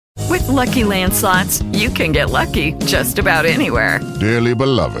Lucky Land Slots, you can get lucky just about anywhere. Dearly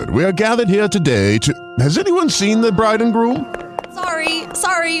beloved, we are gathered here today to... Has anyone seen the bride and groom?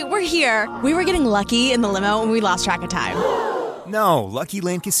 Sorry, we're here. We were getting lucky in the limo and we lost track of time. No, Lucky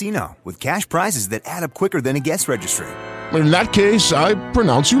Land Casino, with cash prizes that add up quicker than a guest registry. In that case, I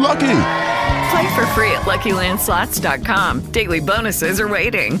pronounce you lucky. Play for free at LuckyLandSlots.com. Daily bonuses are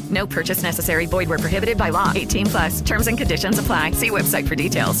waiting. No purchase necessary. Void where prohibited by law. 18 plus. Terms and conditions apply. See website for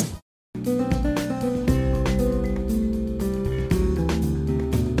details.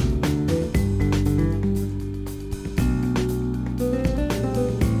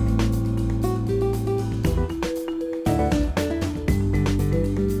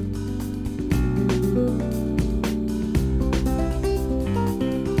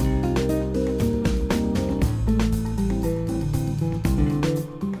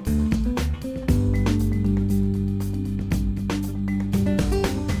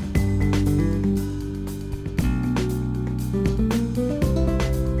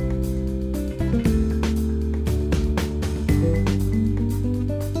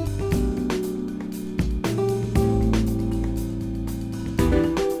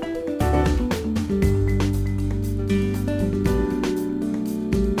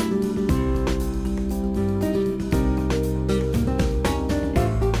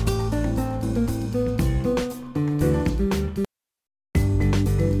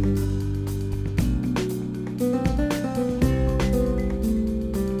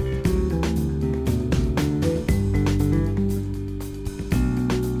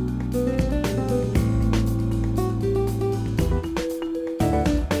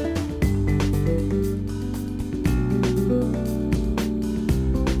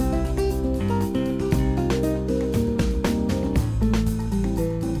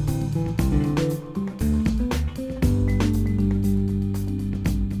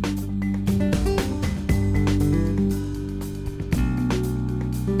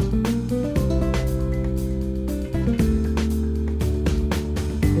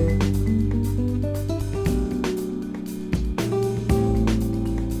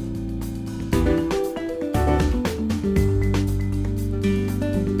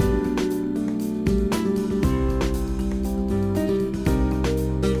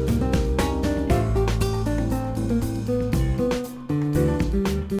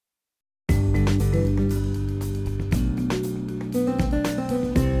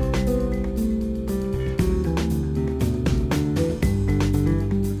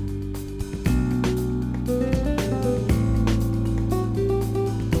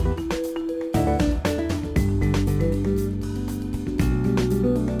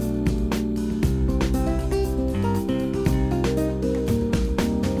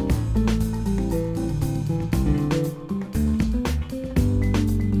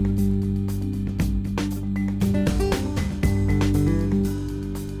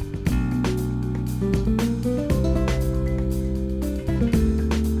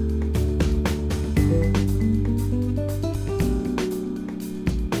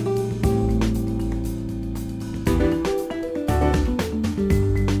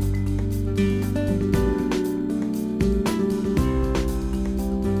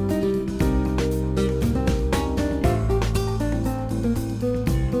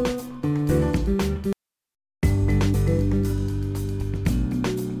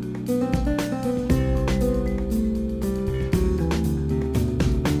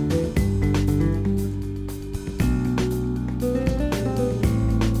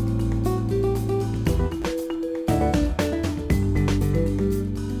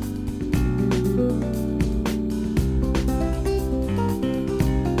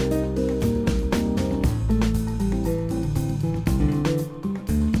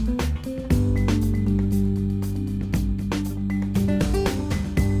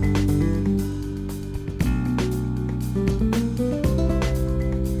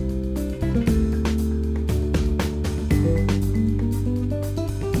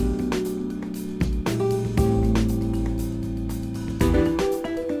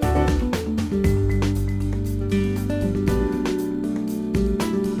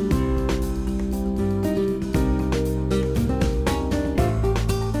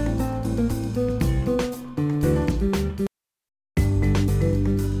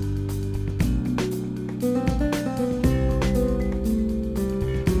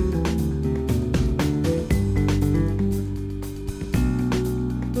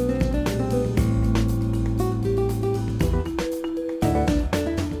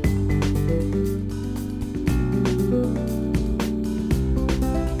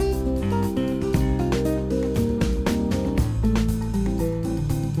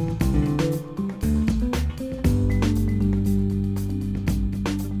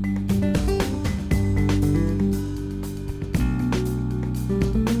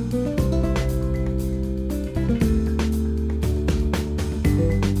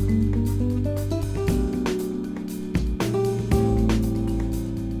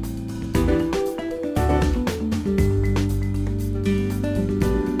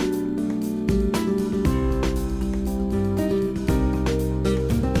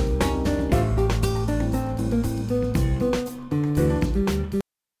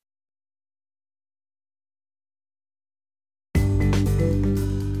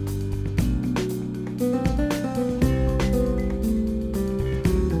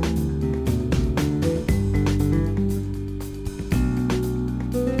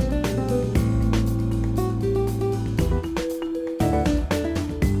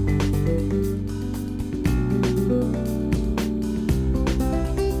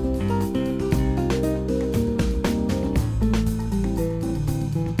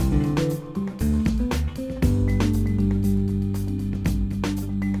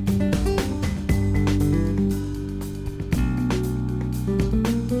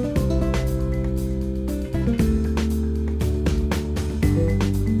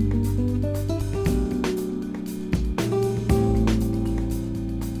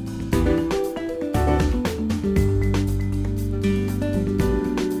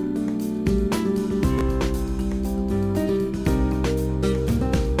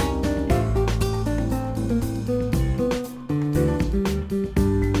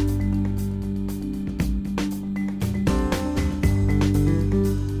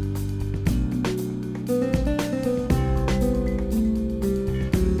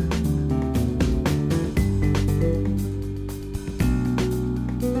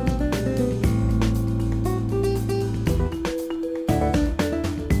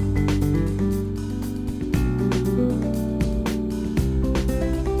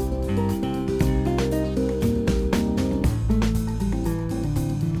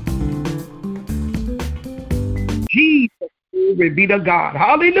 Glory be to God.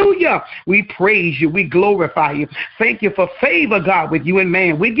 Hallelujah. We praise you. We glorify you. Thank you for favor, God, with you and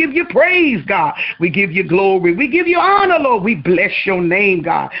man. We give you praise, God. We give you glory. We give you honor, Lord. We bless your name,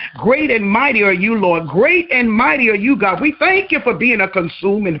 God. Great and mighty are you, Lord. Great and mighty are you, God. We thank you for being a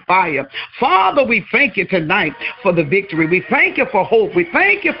consuming fire. Father, we thank you tonight for the victory. We thank you for hope. We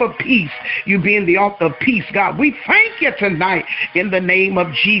thank you for peace. You being the author of peace, God. We thank you tonight in the name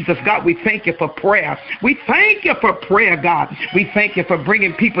of Jesus, God. We thank you for prayer. We thank you for prayer, God. We thank you for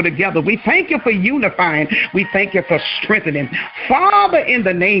bringing people together. We thank you for unifying. We thank you for strengthening. Father, in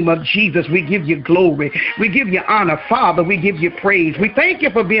the name of Jesus, we give you glory. We give you honor. Father, we give you praise. We thank you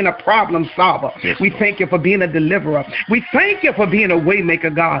for being a problem solver. We thank you for being a deliverer. We thank you for being a way maker,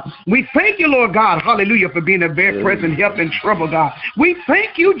 God. We thank you, Lord God, hallelujah, for being a very present help in trouble, God. We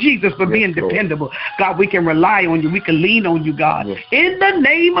thank you, Jesus, for being dependable. God, we can rely on you. We can lean on you, God. In the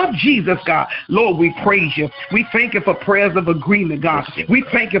name of Jesus, God, Lord, we praise you. We thank you for prayers of agreement, God. We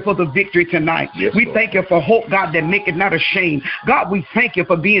thank you for the victory tonight. We thank you for hope, God, that make it not ashamed. God, we thank you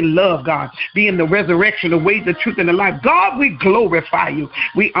for being love, God, being the resurrection, the way, the truth, and the life. God, we glorify you.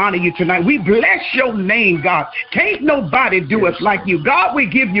 We honor you tonight. We bless your name, God. Can't nobody do us like you. God, we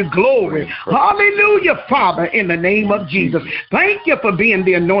give you glory. Hallelujah, Father, in the name of Jesus. Thank you for being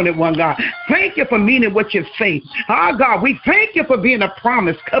the anointed one, God. Thank you for meaning what you say. God, we thank you for being a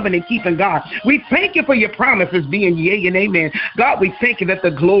promise, covenant keeping God. We thank you for your promises being yea and amen. God, we thank you that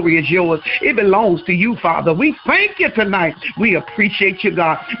the glory is yours. It belongs to you, Father. We thank you tonight. We appreciate you,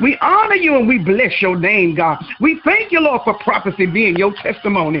 God. We honor you and we bless your name, God. We thank you, Lord, for prophecy being your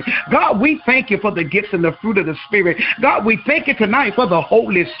testimony. God, we thank you for the gifts and the fruit of the Spirit. God, we thank you tonight for the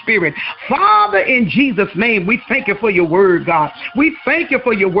Holy Spirit. Father, in Jesus' name, we thank you for your word, God. We thank you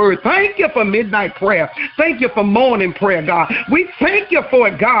for your word. Thank you for midnight prayer. Thank you for morning prayer, God. We thank you for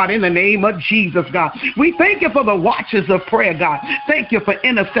it, God, in the name of Jesus, God. We thank you for the watchers of prayer, God. Thank you for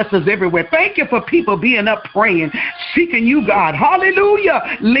intercessors everywhere. Thank you for people being up praying, seeking you, God.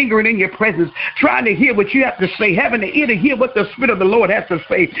 Hallelujah. Lingering in your presence, trying to hear what you have to say, having an ear to hear what the Spirit of the Lord has to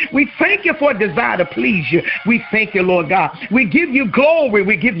say. We thank you for a desire to please you. We thank you, Lord God. We give you glory.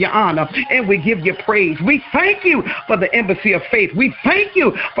 We give you honor. And we give you praise. We thank you for the embassy of faith. We thank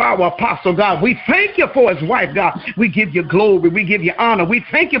you for our apostle, God. We thank you for his wife, God. We give you glory. We give you honor. We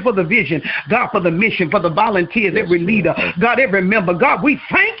thank you for the vision, God, for the mission, for the volunteers, every leader, God, every member. God, we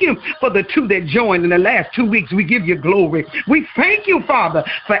thank you for the two that joined in the last 2 weeks. We give you glory. We thank you, Father,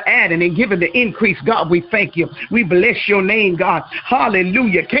 for adding and giving the increase. God, we thank you. We bless your name, God.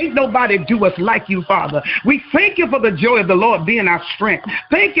 Hallelujah. Can't nobody do us like you, Father. We thank you for the joy of the Lord being our strength.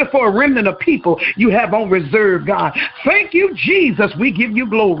 Thank you for a remnant of people you have on reserve, God. Thank you, Jesus. We give you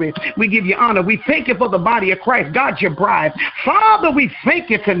glory. We give you honor. We thank you for the body of Christ, God, your bride. Father, we thank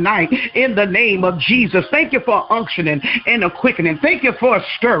you tonight in the name of Jesus. Thank you for unctioning and a quickening. Thank you for a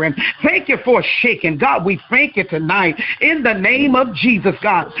stirring. Thank you for a shaking. God, we thank you tonight in the name of Jesus,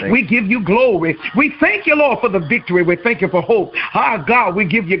 God. We give you glory. We thank you, Lord, for the victory. We thank you for hope. God, we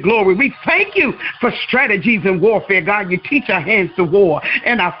give you glory. We thank you for strategies in warfare, God. You teach our hands to war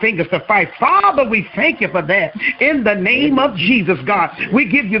and our fingers to fight. Father, we thank you for that in the name of Jesus, God. We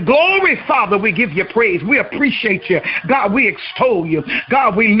give you glory, Father. We give you praise. We appreciate you. God, we extol you.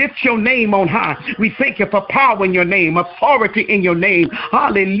 God, we lift your name on high. We thank you for power in your name, authority in your name.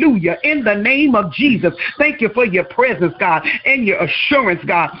 Hallelujah. In the name of Jesus, thank you for your presence, God, and your assurance,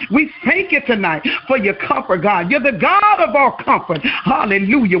 God. We thank you tonight for your comfort, God. You're the God of all comfort.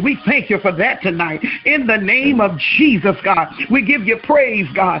 Hallelujah. We thank you for that tonight. In the name of Jesus, God, we give you praise,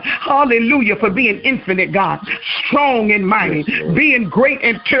 God. Hallelujah, for being infinite, God, strong and mighty, being great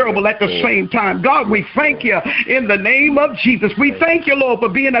and terrible at the same time. God, we thank you in the name of Jesus. We thank you, Lord, for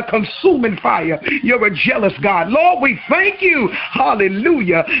being a consuming fire. You're a jealous God. Lord, we thank you.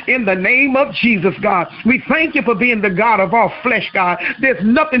 Hallelujah. In the name of Jesus, God. We thank you for being the God of all flesh, God. There's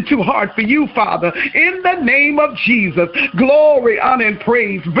nothing too hard for you, Father. In the name of Jesus. Glory, honor, and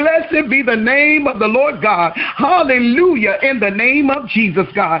praise. Blessed be the name of the Lord God. Hallelujah. In the name of Jesus,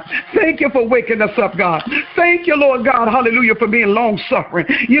 God. Thank you for waking us up, God. Thank you, Lord God. Hallelujah, for being long-suffering.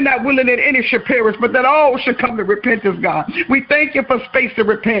 You're not willing that any should perish, but that all should come to repentance, God. We thank you for space to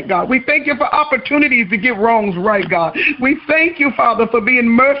repent, God. We thank you for opportunities to get wrongs right, God. We thank you, Father, for being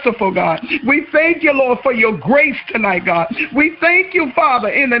merciful, God. We thank you, Lord, for your grace tonight, God. We thank you, Father,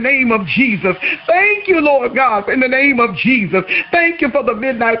 in the name of Jesus. Thank you, Lord God, in the name of Jesus. Thank you for the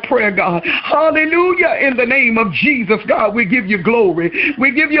midnight prayer, God. Hallelujah, in the name of Jesus, God. We give you glory.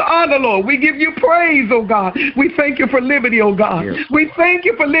 We give you honor, Lord. We give you praise, oh God. We thank you for liberty, oh God. We thank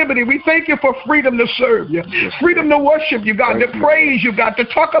you for liberty. We thank you for freedom to serve you, freedom to worship you, God, to praise you, God, to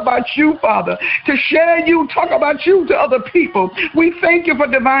talk about you, Father, to share you, talk about you you to other people. We thank you for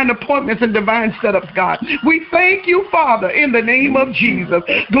divine appointments and divine setups, God. We thank you, Father, in the name of Jesus.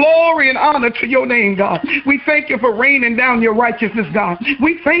 Glory and honor to your name, God. We thank you for raining down your righteousness, God.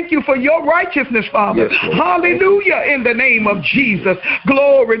 We thank you for your righteousness, Father. Yes, hallelujah, in the name of Jesus.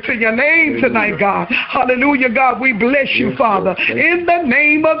 Glory to your name tonight, God. Hallelujah, God. We bless you, Father, in the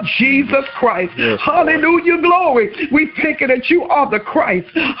name of Jesus Christ. Hallelujah, glory. We thank you that you are the Christ.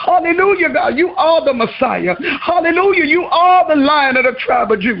 Hallelujah, God. You are the Messiah. Hallelujah. You are the Lion of the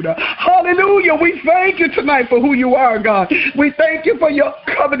tribe of Judah. Hallelujah. We thank you tonight for who you are, God. We thank you for your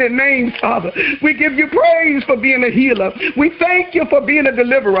covenant name, Father. We give you praise for being a healer. We thank you for being a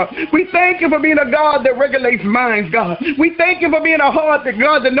deliverer. We thank you for being a God that regulates minds, God. We thank you for being a heart that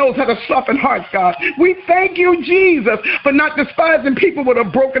God that knows how to soften hearts, God. We thank you, Jesus, for not despising people with a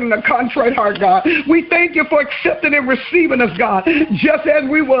broken and a contrite heart, God. We thank you for accepting and receiving us, God, just as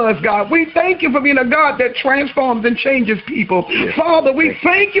we was, God. We thank you for being a God that transforms and changes people. Father, we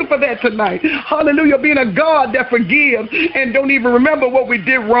thank you for that tonight. Hallelujah, being a God that forgives and don't even remember what we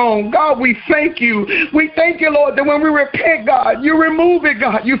did wrong. God, we thank you. We thank you, Lord, that when we repent, God, you remove it,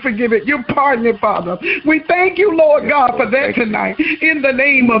 God. You forgive it. You pardon it, Father. We thank you, Lord God, for that tonight. In the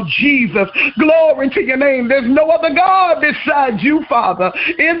name of Jesus. Glory to your name. There's no other God besides you, Father.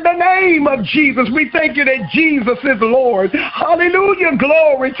 In the name of Jesus, we thank you that Jesus is Lord. Hallelujah.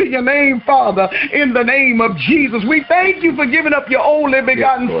 Glory to your name, Father. In the name of Jesus, we thank you for giving up your only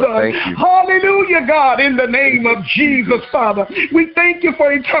begotten Son. Hallelujah, God. In the name of Jesus, Father. We thank you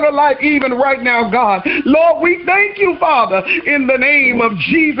for eternal life even right now, God. Lord, we thank you, Father, in the name of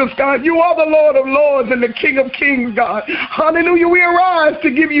Jesus, God. You are the Lord of lords and the King of kings, God. Hallelujah. We arise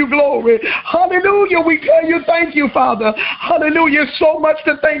to give you glory. Hallelujah. We tell you thank you, Father. Hallelujah. So much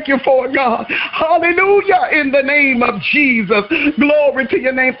to thank you for, God. Hallelujah. In the name of Jesus. Glory to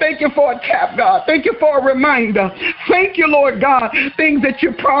your name. Thank you for a tap, God. Thank you for a reminder. Thank you, Lord God. Things that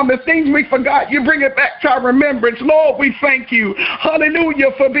you promised, things we forgot, you bring it back to our remembrance. Lord, we thank you.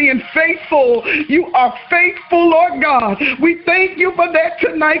 Hallelujah, for being faithful. You are faithful, Lord God. We thank you for that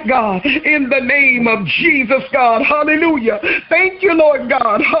tonight, God, in the name of Jesus, God. Hallelujah. Thank you, Lord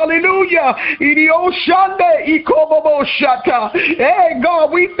God. Hallelujah. Hey,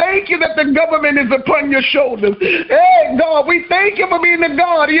 God, we thank you that the government is upon your shoulders. Hey, God, we thank you for being the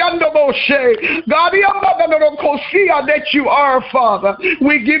God, God, that you are, Father.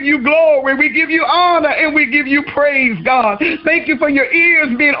 We give you glory, we give you honor, and we give you praise, God. Thank you for your ears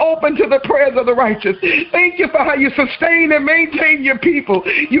being open to the prayers of the righteous. Thank you for how you sustain and maintain your people.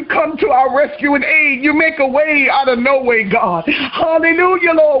 You come to our rescue and aid. You make a way out of no way, God.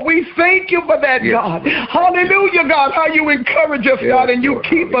 Hallelujah, Lord. We thank you for that, God. Hallelujah, God, how you encourage us, God, and you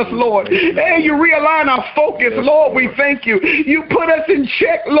keep us, Lord. And you realign our focus, Lord. We thank you. You put us in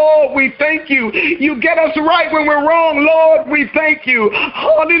check, Lord. We thank you. You get us right when we're wrong, Lord. We thank you.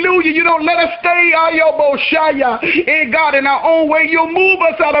 Hallelujah. You don't let us stay, and God, in our own way. You'll move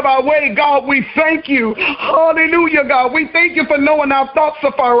us out of our way, God. We thank you. Hallelujah, God. We thank you for knowing our thoughts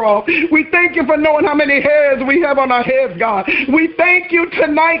are far off. We thank you for knowing how many hairs we have on our heads, God. We thank you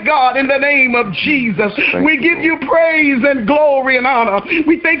tonight, God, in the name of Jesus. We give you praise and glory and honor.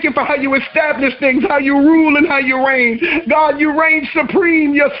 We thank you for how you establish things, how you rule and how you reign. God, you reign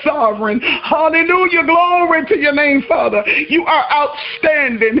supreme. You're sovereign. Hallelujah. Glory to your name, Father. You are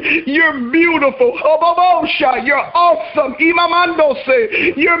outstanding. You're beautiful. You're awesome.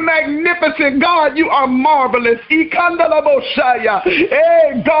 You're magnificent. God, you are marvelous. Hey,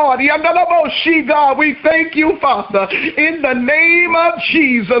 God. God, we thank you, Father, in the name of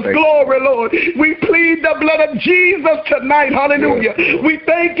Jesus. Glory, Lord. We plead the blood of Jesus tonight. Hallelujah. We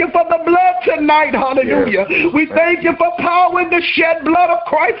thank you for the blood tonight. Hallelujah. We thank you for power in the shed blood of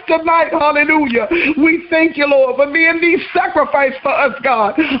Christ tonight. Hallelujah. We thank you, Lord, for being the sacrifice for us,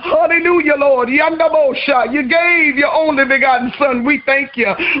 God. Hallelujah, Lord. You gave your only begotten Son. We thank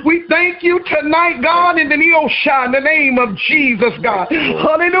you. We thank you tonight, God, in the name of Jesus, God.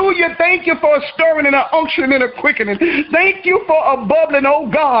 Hallelujah. Thank you for a stirring and an unctioning and a quickening. Thank you for a bubbling, oh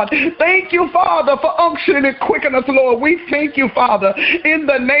God. Thank you, Father, for unctioning and quickening us, Lord. We thank you, Father, in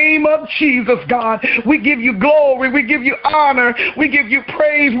the name of Jesus, God. We give you glory. We give you honor. We give you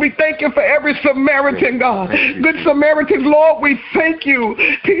praise. We thank you for every Samaritan, God. Good Samaritans, Lord, we thank you.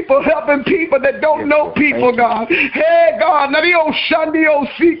 People helping people that don't know people, God. Hey, God.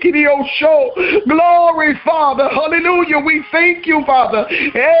 Glory, Father. Hallelujah. We thank you, Father.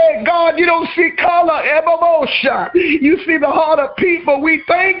 Hey, God, you don't see color. You see the heart of people. We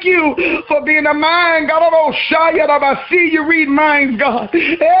thank you for being a mind, God. I see you read minds, God.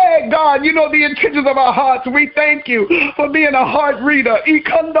 Hey, God, you know the intentions of our hearts. We thank you for being a heart reader. Yeah,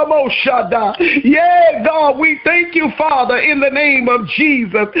 Hey, God, we thank you, Father, in the name of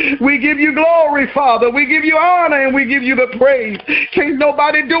Jesus. We give you glory, Father. We give you honor and we give you the praise. Can't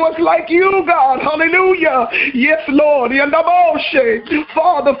nobody do us like you, God. Hallelujah. Yes, Lord.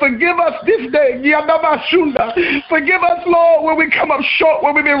 Father, forgive us this day. Forgive us, Lord, when we come up short,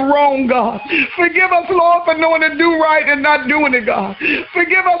 when we've been wrong, God. Forgive us, Lord, for knowing to do right and not doing it, God.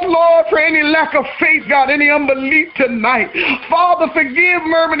 Forgive us, Lord, for any lack of faith, God, any unbelief tonight. Father, forgive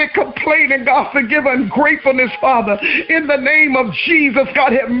murmuring and complaining, God. Forgive ungratefulness, Father. In the name of Jesus,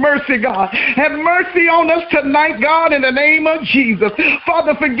 God, have mercy, God. Have mercy on us tonight, God, in the name of Jesus.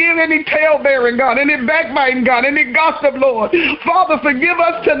 Father, forgive any tale-bearing, God, any backbiting, God, any gossip, Lord. Father, forgive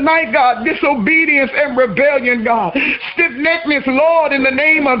us tonight, God, disobedience and rebellion, God. Stiff-neckedness, Lord, in the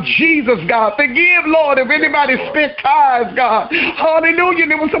name of Jesus, God. Forgive, Lord, if anybody spent tithes, God. Hallelujah.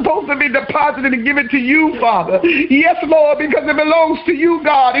 It was supposed to be deposited and given to you, Father. Yes, Lord, because it belongs to you,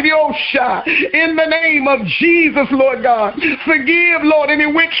 God. In the name of Jesus, Lord God. Forgive, Lord, any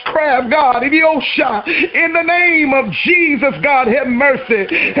witchcraft, God. In the name of Jesus, God, have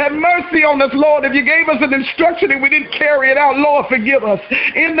mercy. Have mercy on us, Lord. If you gave us an instruction and we didn't carry it out, Lord, forgive us.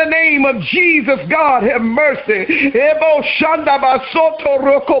 In the name of Jesus, God, have mercy.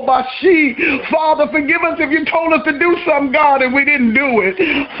 Father, forgive us if you told us to do something, God, and we didn't do it.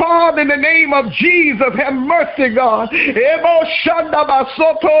 Father, in the name of Jesus, have mercy, God.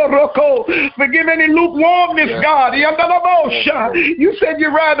 Forgive any lukewarmness, God. You said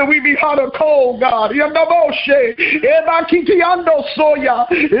you'd rather we be hot or cold, God. God.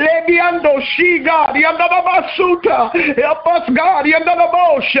 Help us, God,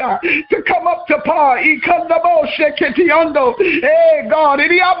 to come up to par. Hey, God,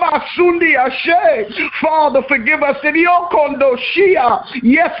 Father, forgive us.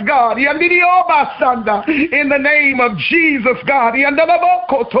 Yes, God, in the name of Jesus, God. Hey,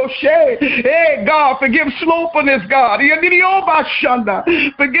 God, forgive slothfulness, God.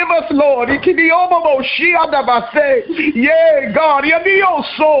 Forgive us, Lord. Yeah, God.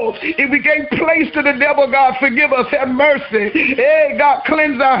 If we gave place to the devil, God, forgive us. Have mercy. Hey, God,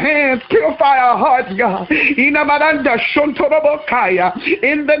 cleanse our hands. Purify our hearts, God. In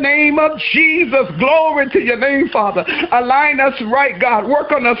the name of Jesus, glory to your name, Father. Align us right, God.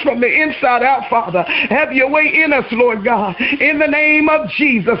 Work on us from the inside out, Father. Have your way in us, Lord God. In the name of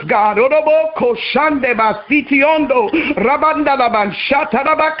Jesus, God.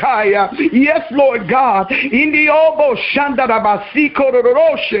 Yes, Lord God. In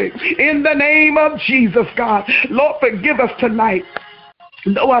the name of Jesus, God. Lord, forgive us tonight.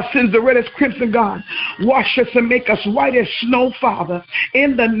 Though our sins are red as crimson, God, wash us and make us white as snow, Father.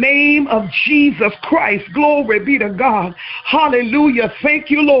 In the name of Jesus Christ, glory be to God. Hallelujah. Thank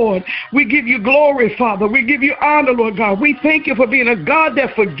you, Lord. We give you glory, Father. We give you honor, Lord God. We thank you for being a God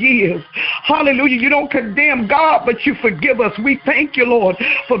that forgives. Hallelujah. You don't condemn, God, but you forgive us. We thank you, Lord,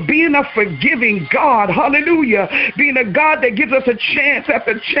 for being a forgiving God. Hallelujah. Being a God that gives us a chance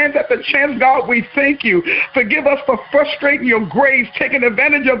after chance after chance, God, we thank you. Forgive us for frustrating your grace, taking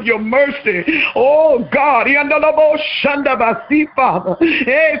advantage of your mercy. Oh God, Father.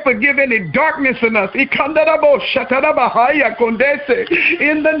 Hey, forgive any darkness in us. In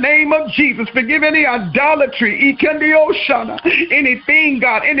the name of Jesus, forgive any idolatry. Anything,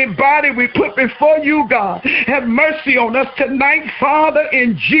 God, anybody we put before you, God. Have mercy on us tonight, Father,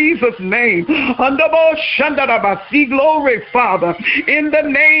 in Jesus' name. Glory, Father, in the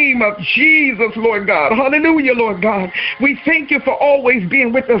name of Jesus, Lord God. Hallelujah, Lord God. We thank you for always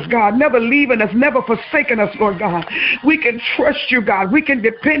being with us, God, never leaving us, never forsaking us, Lord God. We can trust you, God. We can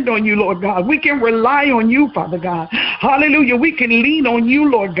depend on you, Lord God. We can rely on you, Father God. Hallelujah. We can lean on you,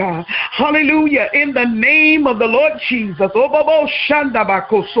 Lord God. Hallelujah. In the name of the Lord Jesus.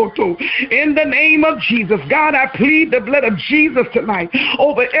 In the name of Jesus, God, I plead the blood of Jesus tonight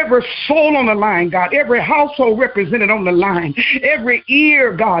over every soul on the line, God, every household represented on the line, every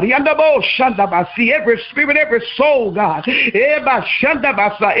ear, God, every spirit, every soul, God,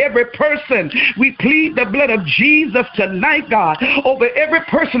 every person. We plead the blood of Jesus tonight, God, over every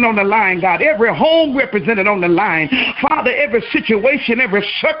person on the line, God, every home represented on the line, Father, every situation, every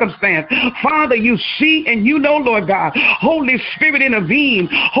circumstance, Father, you see and you know, Lord God. Holy Spirit, intervene.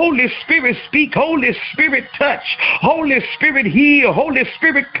 Holy Spirit, speak. Holy Spirit, touch. Holy Spirit, heal. Holy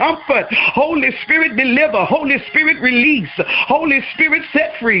Spirit, comfort. Holy Spirit, deliver. Holy Spirit, release. Holy Spirit,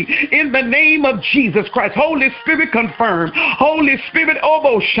 set free. In the name of Jesus Christ. Holy Spirit, confirm. Holy Spirit,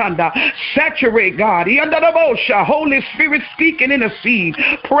 Oboshanda, saturate, God. Holy Spirit, speak and intercede.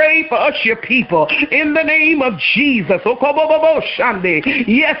 Pray for us, your people. In the name of Jesus. Jesus.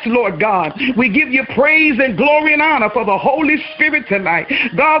 Yes, Lord God. We give you praise and glory and honor for the Holy Spirit tonight.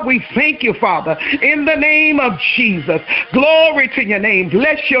 God, we thank you, Father, in the name of Jesus. Glory to your name.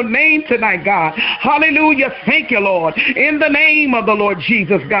 Bless your name tonight, God. Hallelujah. Thank you, Lord. In the name of the Lord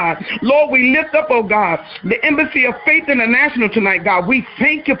Jesus, God. Lord, we lift up, oh God, the Embassy of Faith International tonight, God. We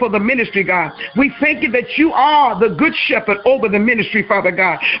thank you for the ministry, God. We thank you that you are the good shepherd over the ministry, Father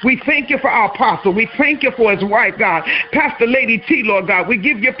God. We thank you for our apostle. We thank you for his wife, God, Pastor Lady T, Lord God. We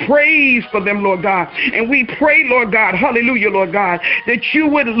give you praise for them, Lord God. And we pray, Lord God, hallelujah, Lord God, that you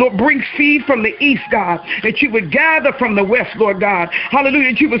would, Lord, bring seed from the east, God, that you would gather from the west, Lord God.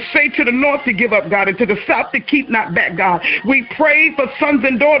 Hallelujah, that you would say to the north to give up, God, and to the south to keep not back, God. We pray for sons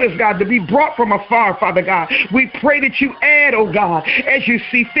and daughters, God, to be brought from afar, Father God. We pray that you add, oh God, as you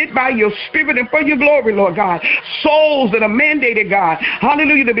see fit by your spirit and for your glory, Lord God, souls that are mandated, God,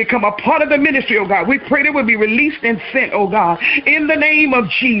 hallelujah, to become a part of the ministry, oh God. We pray they will be released and sent, oh God, in the name of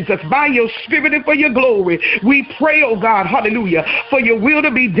Jesus, by your spirit and for your glory. We pray, oh God, hallelujah, for your will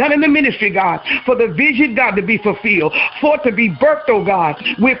to be done in the ministry, God, for the vision, God, to be fulfilled, for it to be birthed, oh God.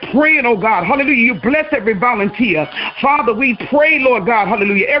 We're praying, oh God, hallelujah, you bless every volunteer. Father, we pray, Lord God,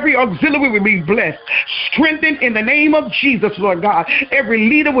 hallelujah, every auxiliary will be blessed, strengthened in the name of Jesus, Lord God. Every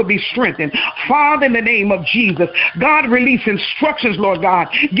leader will be strengthened. Father, in the name of Jesus, God, release instructions, Lord God.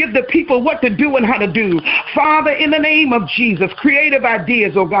 Give the people what to do and how to do. Father, in the name of Jesus, creative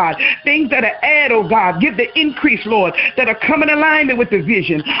ideas, oh God, things that are add, oh God, give the increase, Lord, that are coming in alignment with the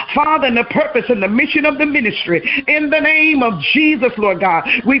vision, Father, and the purpose and the mission of the ministry. In the name of Jesus, Lord God,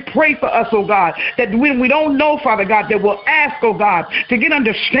 we pray for us, oh God, that when we don't know, Father God, that we'll ask, oh God, to get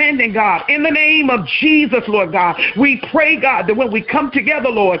understanding, God. In the name of Jesus, Lord God, we pray, God, that when we come together,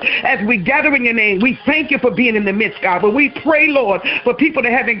 Lord, as we gather in your name, we thank you for being in the midst, God. But we pray, Lord, for people to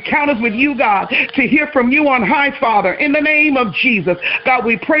have encounters with you, God, to hear from you on high, Father. In the name of Jesus, God,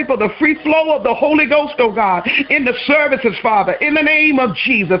 we pray for the free flow of the Holy Ghost, oh God, in the services, Father. In the name of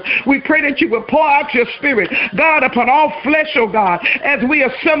Jesus, we pray that you will pour out your spirit, God, upon all flesh, oh God. As we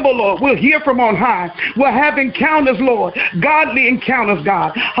assemble, Lord, we'll hear from on high. We'll have encounters, Lord, godly encounters,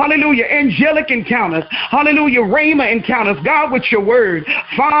 God. Hallelujah, angelic encounters. Hallelujah, rhema encounters, God, with your word.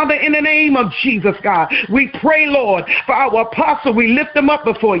 Father, in the name of Jesus, God, we pray, Lord, for our apostle. We lift them up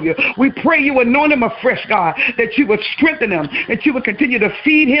before you. We pray you anoint him afresh, God, that you would strengthen him, that you would continue to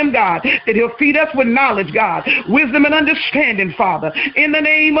feed him, God, that he'll feed us with knowledge, God, wisdom and understanding, Father. In the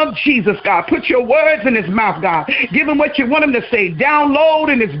name of Jesus, God, put your words in his mouth, God. Give him what you want him to say.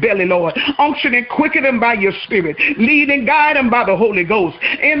 Download in his belly, Lord. Unction and quicken him by your spirit. Lead and guide him by the Holy Ghost.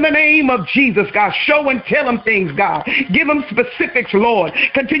 In the name of Jesus, God, show and tell him things, God. Give him specifics, Lord.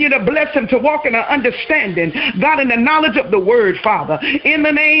 Continue to bless him to walk in an understanding, God, in the knowledge of the word, Father. In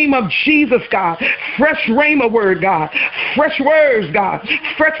the name of Jesus, God, fresh rhema word, God, fresh words, God,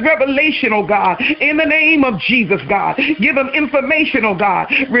 fresh revelation, oh God. In the name of Jesus, God, give him information, oh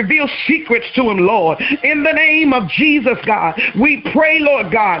God. Reveal secrets to him, Lord. In the name of Jesus, God, we pray,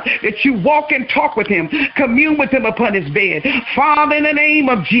 Lord God, that you walk and talk with him, commune with him upon his bed. Father, in the name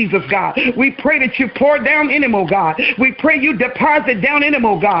of Jesus, God, we pray that you pour down in him, oh God. We pray you deposit down in him,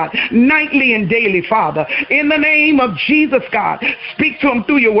 oh God, nightly and daily, Father. In the name of Jesus, God, speak to him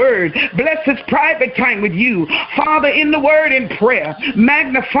through your word. Bless his private time with you, Father, in the word and prayer.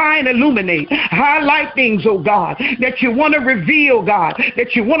 Magnify and illuminate. Highlight things, oh God, that you want to reveal, God,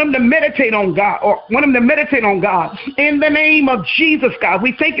 that you want him to meditate on, God, or want him to meditate on, God. In the name of Jesus, God,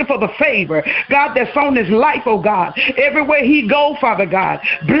 we thank you for the favor, God, that's on his life, oh God. Everywhere he go, Father God,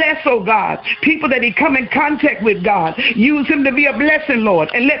 bless, oh God, people that he come in contact with, God. Use him to be a blessing, Lord,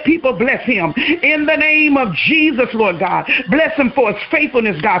 and let people bless him. In the name of Jesus, Lord God, bless him for his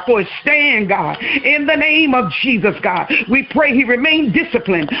faithfulness, God, for his stand, God. In the name of Jesus, God, we pray he remain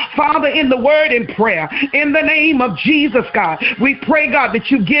disciplined, Father, in the word and prayer. In the name of Jesus, God, we pray, God, that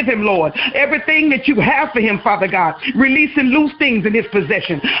you give him, Lord, everything that you have for him, Father God. Release and loose things in his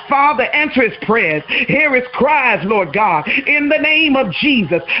possession. Father, answer his prayers. Hear his cries, Lord God. In the name of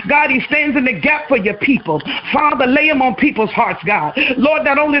Jesus, God, he stands in the gap for your people. Father, lay him on people's hearts, God. Lord,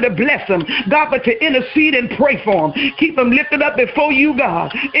 not only to bless them, God, but to intercede and pray for them. Keep them lifted up before you,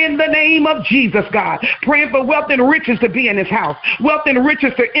 God. In the name of Jesus, God, praying for wealth and riches to be in his house. Wealth and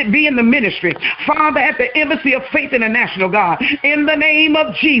riches to be in the ministry. Father, at the Embassy of Faith International, God, in the name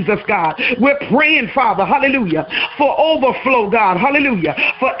of Jesus, God, we're praying, Father, hallelujah, for overflow, God, hallelujah,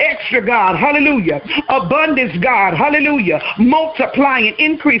 for extra, God, hallelujah, abundance, God, hallelujah, multiply and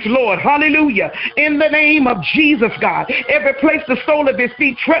increase, Lord, hallelujah, in the name of Jesus, God. Every place the sole of his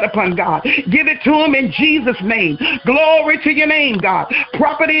feet tread upon, God, give it to him in Jesus' name. Glory to your name, God.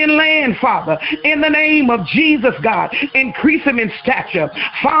 Property and land, Father, in the name of Jesus, God, increase him in stature.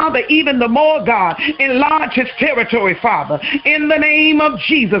 Father, even the more, God, enlarge his territory, Father. In the name of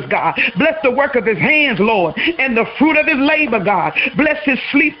Jesus, God, bless the work of his hands, Lord, and the fruit of his labor, God. Bless his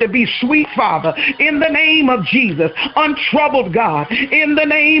sleep to be sweet, Father. In the name of Jesus, untroubled, God. In the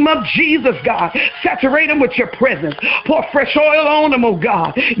name of Jesus, God, saturate him with your presence. Pour fresh oil on him, oh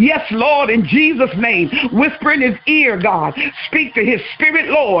God. Yes, Lord, in Jesus' name. Whisper in his ear, God. Speak to his spirit,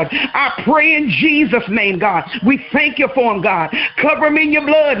 Lord. I pray in Jesus' name, God. We thank you for him, God. Cover him in your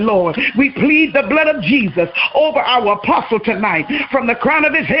blood, Lord. We plead the blood of Jesus over our apostle tonight, from the crown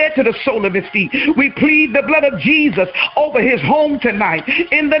of his head to the sole of his feet. We plead the blood of Jesus over his home tonight,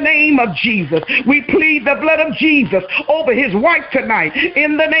 in the name of Jesus. We plead the blood of Jesus over his wife tonight,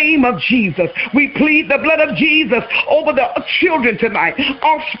 in the name of Jesus. We plead the blood of Jesus over the children tonight,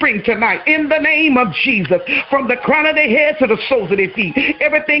 offspring tonight, in the name of Jesus, from the crown of their head to the soles of their feet,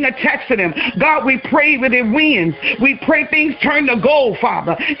 everything attached to them. God, we pray with it wins. We pray things turn to gold,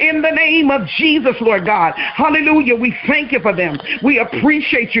 Father, in the name of Jesus, Lord God. Hallelujah. We thank you for them. We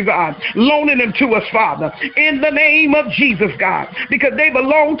appreciate you, God, loaning them to us, Father, in the name of Jesus, God, because they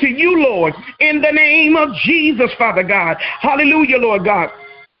belong to you, Lord, in the name of Jesus, Father God. Hallelujah, Lord God.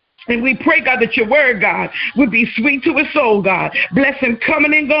 And we pray, God, that your word, God, would be sweet to his soul, God. Bless him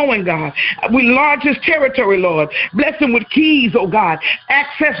coming and going, God. We enlarge his territory, Lord. Bless him with keys, oh God.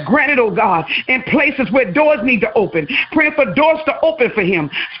 Access granted, oh God, in places where doors need to open. Pray for doors to open for him,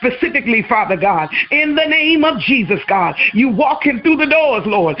 specifically, Father God. In the name of Jesus, God, you walk him through the doors,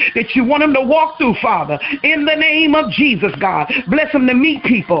 Lord, that you want him to walk through, Father. In the name of Jesus, God. Bless him to meet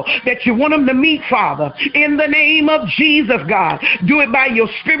people that you want him to meet, Father. In the name of Jesus, God. Do it by your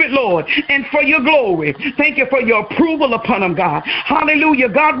spirit, Lord, and for your glory. Thank you for your approval upon them, God. Hallelujah.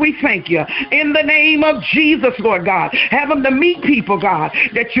 God, we thank you. In the name of Jesus, Lord God. Have them to meet people, God,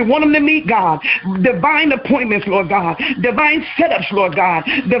 that you want them to meet, God. Divine appointments, Lord God. Divine setups, Lord God.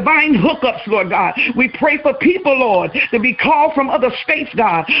 Divine hookups, Lord God. We pray for people, Lord, to be called from other states,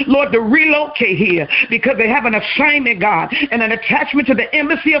 God, Lord, to relocate here because they have an assignment, God, and an attachment to the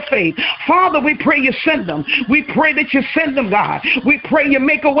embassy of faith. Father, we pray you send them. We pray that you send them, God. We pray you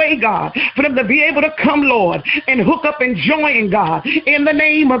make a way, God, for them to be able to come, Lord, and hook up and join, God, in the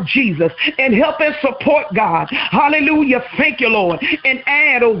name of Jesus, and help and support, God. Hallelujah. Thank you, Lord. And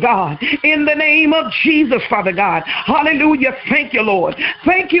add, oh God, in the name of Jesus, Father God. Hallelujah. Thank you, Lord.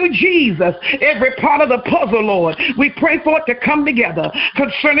 Thank you, Jesus. Every part of the puzzle, Lord, we pray for it to come together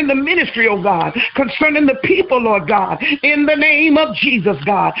concerning the ministry, oh God, concerning the people, Lord God, in the name of Jesus,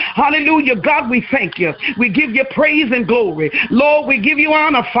 God. Hallelujah. God, we thank you. We give you praise and glory. Lord, we give you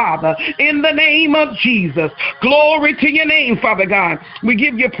honor, Father, in the name of Jesus. Glory to your name, Father God. We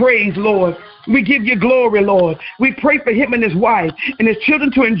give you praise, Lord. We give you glory, Lord. We pray for him and his wife and his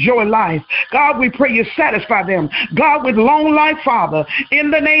children to enjoy life. God, we pray you satisfy them. God, with long life, Father,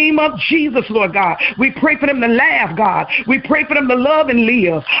 in the name of Jesus, Lord God. We pray for them to laugh, God. We pray for them to love and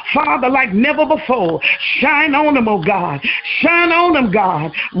live, Father, like never before. Shine on them, oh God. Shine on them,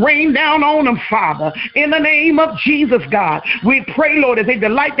 God. Rain down on them, Father, in the name of Jesus, God. We pray, Lord, as they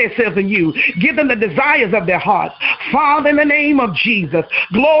delight themselves in you. Give them the desires of their hearts. Father, in the name of Jesus,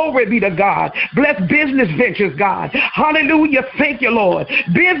 glory be to God. Bless business ventures, God. Hallelujah. Thank you, Lord.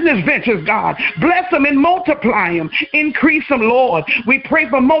 Business ventures, God. Bless them and multiply them. Increase them, Lord. We pray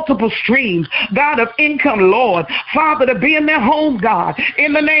for multiple streams, God, of income, Lord. Father, to be in their home, God,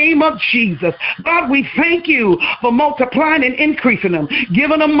 in the name of Jesus. God, we thank you for multiplying and increasing them,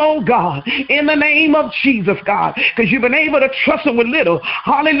 giving them more, God, in the name of Jesus, God, because you've been able to trust them with little.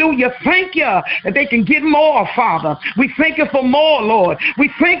 Hallelujah. Thank you that they can get more, Father. We thank you for more, Lord.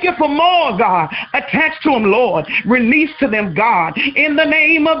 We thank you for more, God, attached to them, Lord. Release to them, God, in the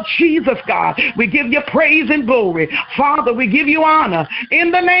name of Jesus, God. We give you praise and glory. Father, we give you honor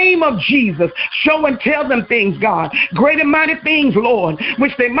in the name of Jesus. Show and tell them things, God, great and mighty things, Lord,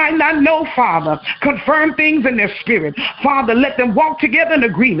 which they might not know, Father. Confirm things in their spirit. Father, let them walk together in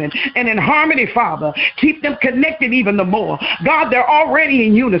agreement and in harmony, Father. Keep them connected even the more. God, they're already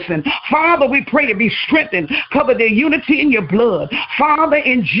in unison. Father, we pray to be strengthened. Cover their unity in your blood. Father,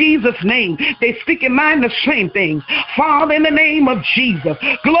 in Jesus' name, they speak in mind the same things. Father, in the name of Jesus,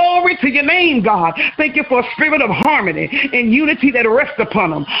 glory to your name, God. Thank you for a spirit of harmony and unity that rests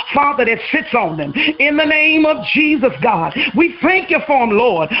upon them, Father, that sits on them. In the name of Jesus, God, we thank you for them,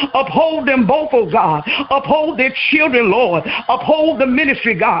 Lord. Uphold them both, oh God. Uphold their children, Lord. Uphold the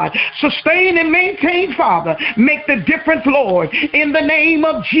ministry, God. Sustain and maintain, Father. Make the difference, Lord. In the name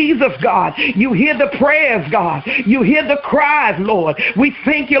of Jesus, God. You hear the prayers, God. You hear the cries, Lord. We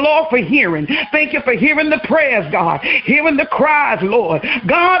thank you, Lord, for hearing hearing. Thank you for hearing the prayers, God, hearing the cries, Lord,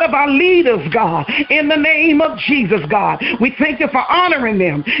 God, of our leaders, God, in the name of Jesus, God. We thank you for honoring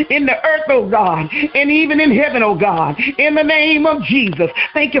them in the earth, oh God, and even in heaven, oh God, in the name of Jesus.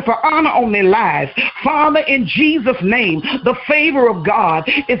 Thank you for honor on their lives. Father, in Jesus' name, the favor of God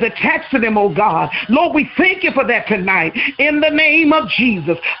is attached to them, oh God. Lord, we thank you for that tonight in the name of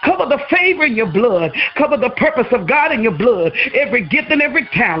Jesus. Cover the favor in your blood. Cover the purpose of God in your blood. Every gift and every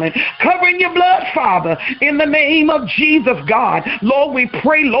talent. Cover in your blood, Father, in the name of Jesus, God. Lord, we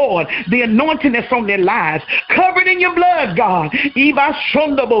pray, Lord, the anointing that's on their lives. Covered in your blood, God. In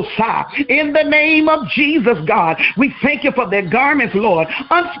the name of Jesus, God. We thank you for their garments, Lord.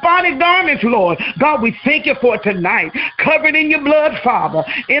 Unspotted garments, Lord. God, we thank you for it tonight. Covered in your blood, Father.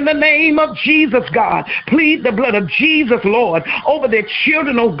 In the name of Jesus, God. Plead the blood of Jesus, Lord, over their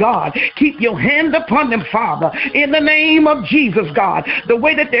children, oh God. Keep your hand upon them, Father. In the name of Jesus, God. The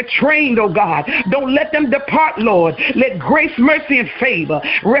way that they're trained, oh God. Don't let them depart, Lord. Let grace, mercy, and favor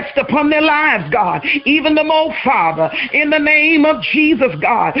rest upon their lives, God. Even the more, Father. In the name of Jesus,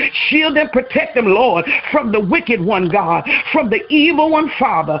 God. Shield and protect them, Lord, from the wicked one, God. From the evil one,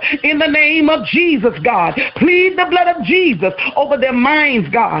 Father. In the name of Jesus, God. Plead the blood of Jesus over their minds,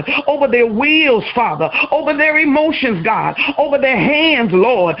 God. Over their wills, Father. Over their emotions, God. Over their hands,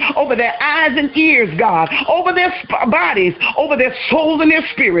 Lord. Over their eyes and ears, God. Over their bodies. Over their souls and their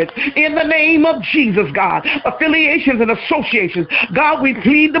spirits. In the name of Jesus, God. Affiliations and associations. God, we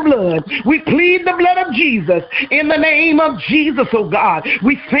plead the blood. We plead the blood of Jesus. In the name of Jesus, oh God.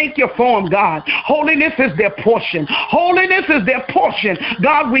 We thank you for them, God. Holiness is their portion. Holiness is their portion.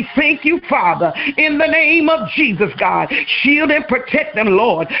 God, we thank you, Father. In the name of Jesus, God. Shield and protect them,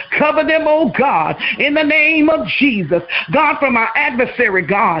 Lord. Cover them, oh God. In the name of Jesus. God, from our adversary,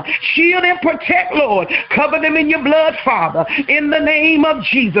 God. Shield and protect, Lord. Cover them in your blood, Father. In the name of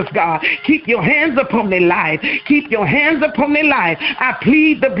Jesus, God. Keep your hands upon their life. Keep your hands upon their life. I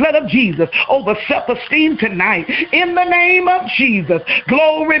plead the blood of Jesus over self-esteem tonight. In the name of Jesus.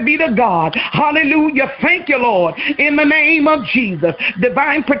 Glory be to God. Hallelujah. Thank you, Lord. In the name of Jesus.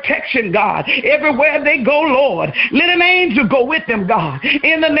 Divine protection, God. Everywhere they go, Lord. Let an angel go with them, God.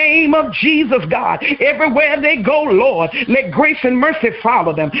 In the name of Jesus, God. Everywhere they go, Lord. Let grace and mercy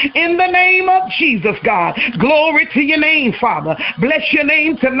follow them. In the name of Jesus, God. Glory to your name, Father. Bless your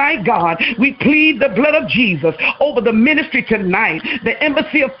name tonight, God. We plead the blood of Jesus over the ministry tonight. The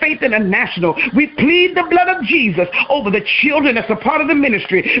Embassy of Faith International. We plead the blood of Jesus over the children that's a part of the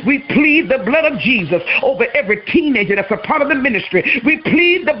ministry. We plead the blood of Jesus over every teenager that's a part of the ministry. We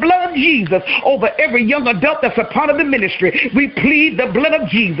plead the blood of Jesus over every young adult that's a part of the ministry. We plead the blood of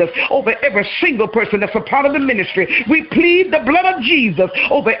Jesus over every single person that's a part of the ministry. We plead the blood of Jesus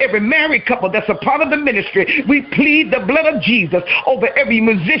over every married couple that's a part of the ministry. We plead the blood of Jesus over every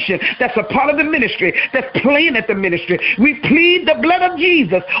musician that's a part of the ministry, that's playing at the ministry. We plead the blood of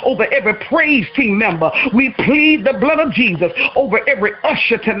Jesus over every praise team member. We plead the blood of Jesus over every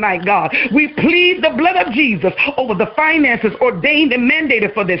usher tonight, God. We plead the blood of Jesus over the finances ordained and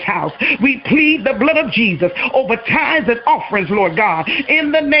mandated for this house. We plead the blood of Jesus over tithes and offerings, Lord God,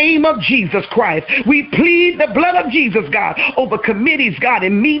 in the name of Jesus Christ. We plead the blood of Jesus, God, over committees, God,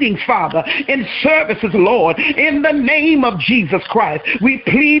 in meetings, Father, in services, Lord, in the name of Jesus Christ. We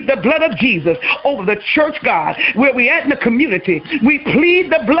plead the blood of Jesus over the church, God, where we at in the community. We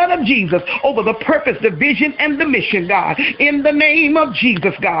plead the blood of Jesus over the purpose, the vision, and the mission, God, in the name of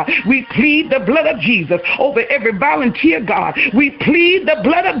Jesus, God. We plead the blood of Jesus over every volunteer, God. We plead the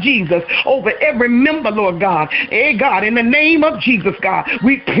blood of Jesus over every member, Lord God. Hey, God, in the name of Jesus, God,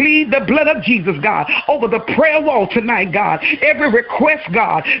 we plead the blood of Jesus, God, over the prayer wall tonight, God. Every request,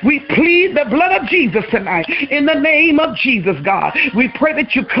 God, we plead the blood of Jesus tonight. In the name of Jesus, God, we pray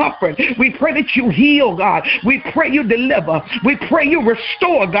that you comfort. We pray that you heal, God. We pray you deliver. We pray you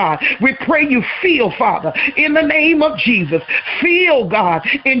restore, God. We pray you feel, Father. In the name of Jesus, feel, God.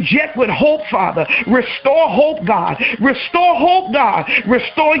 Inject with hope, Father. Restore hope, God. Restore hope, God.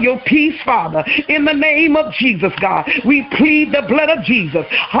 Restore your peace, Father. In the name of Jesus, God, we plead the blood of Jesus.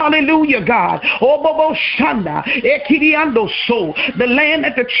 Hallelujah, God. Obobo Shanda, Ekiriando So, the land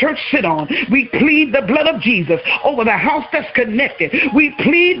that the church sit on. We plead the blood of Jesus over the house that's connected. We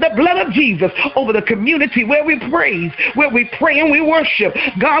plead the blood of Jesus over the community where we praise, where we pray and we worship.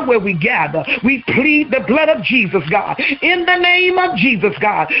 God, where we gather. We plead the blood of Jesus, God. In the name of Jesus,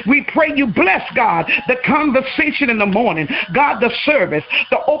 God, we pray you bless, God, the conversation in the morning. God, the service,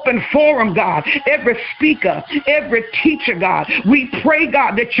 the open forum, God, every speaker, every teacher, God. We pray,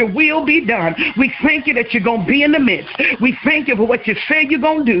 God, that your will be done. We thank you that you're going to be in the midst. We thank you for what you say you're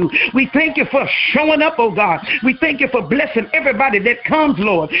going to do. We thank you for showing up, oh God. We thank you for blessing everybody that comes comes,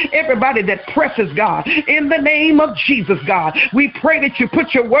 Lord, everybody that presses, God, in the name of Jesus, God, we pray that you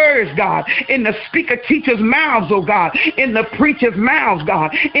put your words, God, in the speaker teacher's mouths, oh God, in the preacher's mouths,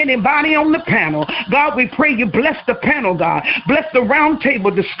 God, anybody on the panel. God, we pray you bless the panel, God, bless the round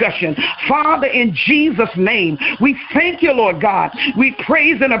table discussion. Father, in Jesus' name, we thank you, Lord God. We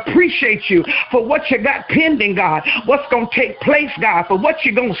praise and appreciate you for what you got pending, God, what's going to take place, God, for what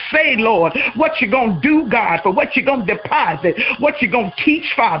you're going to say, Lord, what you're going to do, God, for what you're going to deposit, what you're going to teach,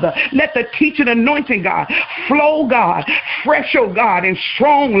 Father. Let the teaching anointing, God, flow, God, fresh, oh God, and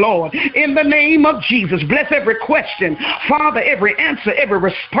strong, Lord, in the name of Jesus. Bless every question, Father, every answer, every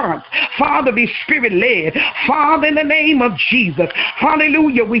response. Father, be spirit-led. Father, in the name of Jesus,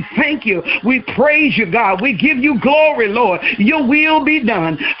 hallelujah, we thank you. We praise you, God. We give you glory, Lord. Your will be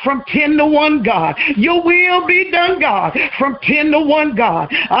done from 10 to 1, God. Your will be done, God, from 10 to 1,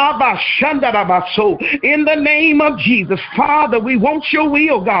 God. Abba, Shanda, Abba, so in the name of Jesus, Father, we want your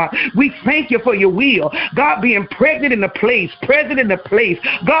will, God. We thank you for your will, God, being pregnant in the place, present in the place.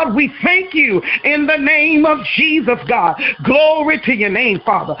 God, we thank you in the name of Jesus, God. Glory to your name,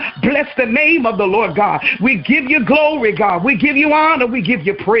 Father. Bless the name of the Lord, God. We give you glory, God. We give you honor. We give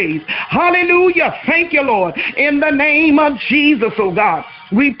you praise. Hallelujah. Thank you, Lord. In the name of Jesus, oh God.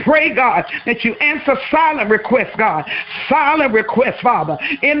 We pray, God, that you answer silent requests, God. Silent requests, Father.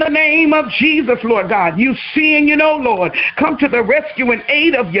 In the name of Jesus, Lord God. You see and you know, Lord. Come to the rescue and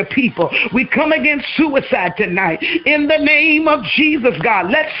aid of your people. We come against suicide tonight. In the name of Jesus, God.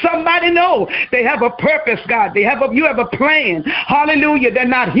 Let somebody know they have a purpose, God. You have a plan. Hallelujah. They're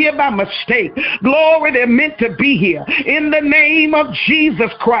not here by mistake. Glory, they're meant to be here. In the name of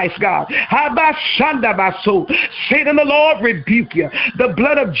Jesus Christ, God. Satan, the Lord rebuke you. The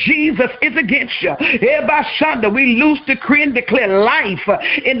blood of Jesus is against you. We loose, decree, and declare life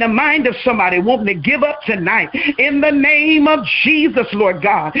in the mind of somebody wanting to give up tonight. In the name of Jesus, Lord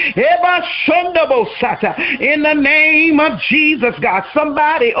God. In the name of Jesus, God.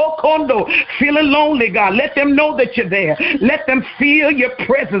 Somebody, Okondo, feeling lonely, God. Let them know that you're there. Let them feel your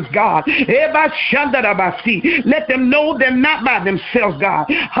presence, God. Let them know they're not by themselves, God.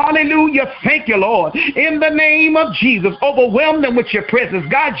 Hallelujah. Thank you, Lord. In the name of Jesus, overwhelm them with your presence.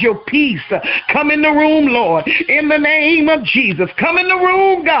 God, your peace. Come in the room, Lord. In the name of Jesus. Come in the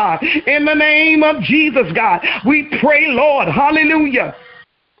room, God. In the name of Jesus, God. We pray, Lord. Hallelujah.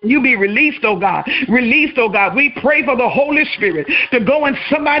 You be released, oh God. Released, oh God. We pray for the Holy Spirit to go in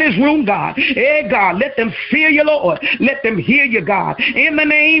somebody's room, God. Hey, God, let them feel you, Lord. Let them hear you, God. In the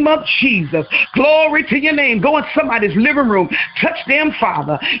name of Jesus. Glory to your name. Go in somebody's living room. Touch them,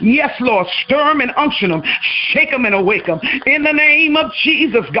 Father. Yes, Lord. Stir them and unction them. Shake them and awake them. In the name of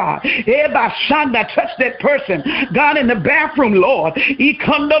Jesus, God. Hey, by Shanda, touch that person. God, in the bathroom, Lord.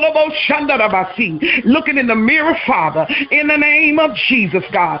 Looking in the mirror, Father. In the name of Jesus,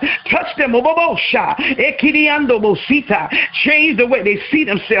 God. Touch them. Change the way they see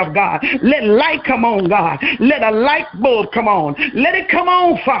themselves, God. Let light come on, God. Let a light bulb come on. Let it come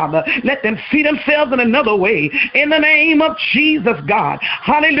on, Father. Let them see themselves in another way. In the name of Jesus, God.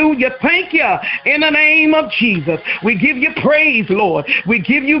 Hallelujah. Thank you. In the name of Jesus. We give you praise, Lord. We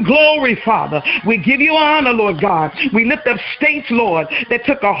give you glory, Father. We give you honor, Lord God. We lift up states, Lord, that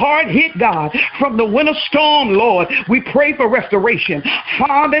took a hard hit, God, from the winter storm, Lord. We pray for restoration.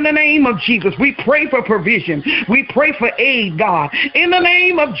 Father, in the name of Jesus, we pray for provision. We pray for aid, God. In the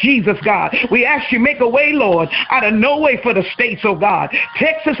name of Jesus, God, we ask you make a way, Lord, out of no way for the states, oh God.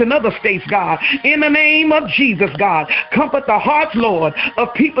 Texas and other states, God. In the name of Jesus, God. Comfort the hearts, Lord,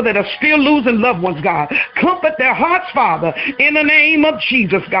 of people that are still losing loved ones, God. Comfort their hearts, Father. In the name of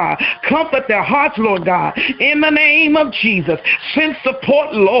Jesus, God. Comfort their hearts, Lord God. In the name of Jesus. Send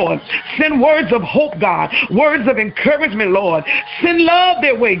support, Lord. Send words of hope, God. Words of encouragement, Lord. Send love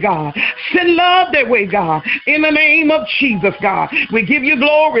their way, God. Send love their way, God. In the name of Jesus, God. We give you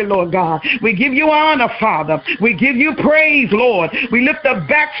glory, Lord God. We give you honor, Father. We give you praise, Lord. We lift up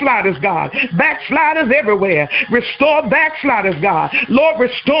backsliders, God. Backsliders everywhere. Restore backsliders, God. Lord,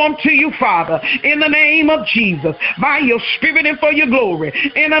 restore them to you, Father. In the name of Jesus. By your spirit and for your glory.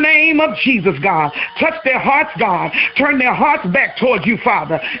 In the name of Jesus, God. Touch their hearts, God. Turn their hearts back towards you,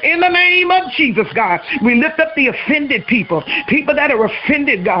 Father. In the name of Jesus, God. We lift up the offended people. People that are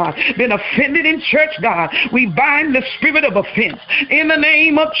offended, God, been offended in church, God. We bind the spirit of offense. In the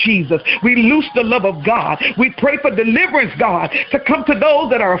name of Jesus, we loose the love of God. We pray for deliverance, God, to come to those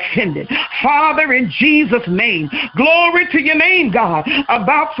that are offended. Father, in Jesus' name, glory to your name, God.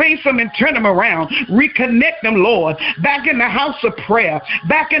 About face them and turn them around. Reconnect them, Lord, back in the house of prayer,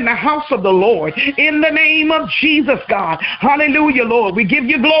 back in the house of the Lord. In the name of Jesus, God. Hallelujah, Lord. We give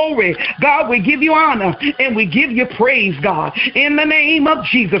you glory. God, we give you honor and we give you praise, God. In the name name of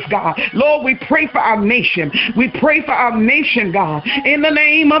Jesus, God. Lord, we pray for our nation. We pray for our nation, God. In the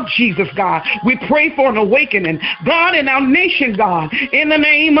name of Jesus, God. We pray for an awakening, God, in our nation, God. In the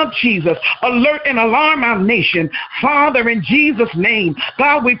name of Jesus. Alert and alarm our nation. Father, in Jesus' name,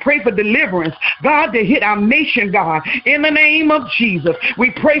 God, we pray for deliverance, God, to hit our nation, God. In the name of Jesus,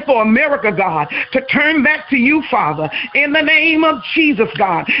 we pray for America, God, to turn back to you, Father. In the name of Jesus,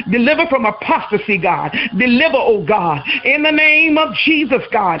 God. Deliver from apostasy, God. Deliver, oh God. In the name of Jesus,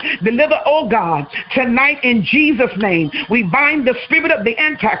 God. Deliver, oh God. Tonight, in Jesus' name, we bind the spirit of the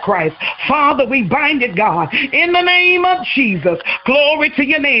Antichrist. Father, we bind it, God. In the name of Jesus. Glory to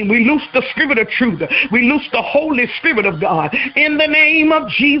your name. We loose the spirit of truth. We loose the Holy Spirit of God. In the name of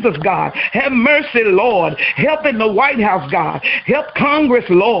Jesus, God. Have mercy, Lord. Help in the White House, God. Help Congress,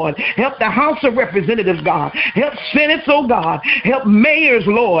 Lord. Help the House of Representatives, God. Help Senates, oh God. Help mayors,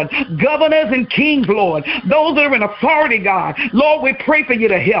 Lord. Governors and kings, Lord. Those that are in authority, God. Lord, we pray for you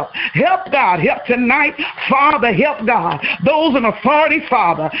to help. Help, God. Help tonight, Father. Help, God. Those in authority,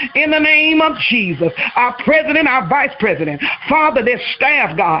 Father. In the name of Jesus. Our president, our vice president. Father, their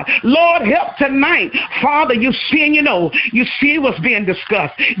staff, God. Lord, help tonight. Father, you see and you know. You see what's being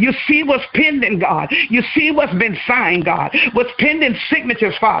discussed. You see what's pending, God. You see what's been signed, God. What's pending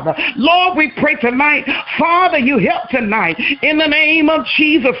signatures, Father. Lord, we pray tonight. Father, you help tonight. In the name of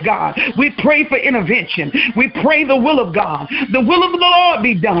Jesus, God. We pray for intervention. We pray the will of God. The will of the Lord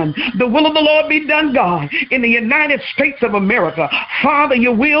be done. The will of the Lord be done, God. In the United States of America. Father,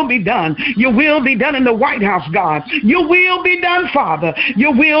 your will be done. Your will be done in the White House, God. Your will be done, Father.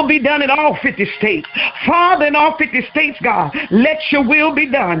 Your will be done in all 50 states. Father, in all 50 states, God, let your will be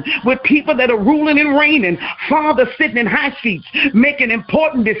done with people that are ruling and reigning. Father, sitting in high seats, making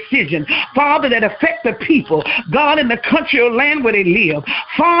important decisions. Father, that affect the people, God, in the country or land where they live.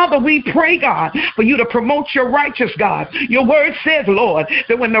 Father, we pray, God, for you to promote your righteous, God. Your word says, Lord,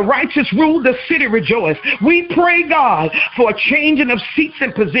 that when the righteous rule, the city rejoice. We pray, God, for a changing of seats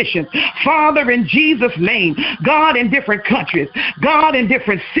and positions. Father, in Jesus' name, God, in different countries, God, in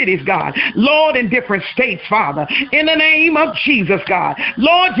different cities, God, Lord, in different states, Father, in the name of Jesus, God.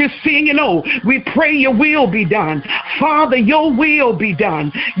 Lord, you see and you know, we pray your will be done. Father, your will be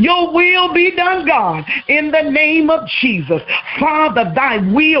done. Your will be done, God, in the name of Jesus. Father, thy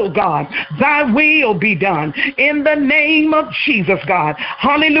will, God, thy will be done in the name of Jesus, God.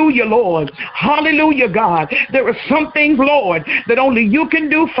 Hallelujah, Lord. Hallelujah, God. There are some things, Lord, that only you can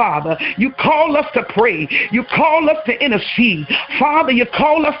do, Father. You call us to pray. You call us to intercede. Father, you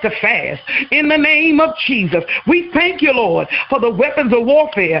call us to fast in the name of Jesus. We thank you, Lord, for the weapons of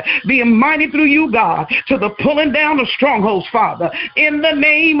warfare being mighty through you, God, to the pulling down of strongholds, Father, in the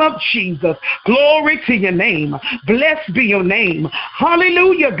name of Jesus. Glory to your name. Blessed be your name.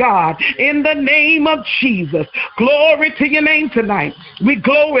 Hallelujah, God, in the name of Jesus. Glory to your name tonight. We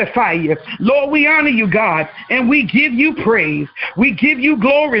glorify you. Lord, we honor you, God, and we give you praise. We give you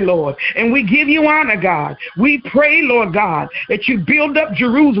glory, Lord, and we give you honor, God. We pray, Lord God, that you build up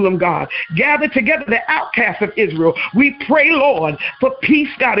Jerusalem, God. Gather together the outcasts of Israel. We pray, Lord, for peace,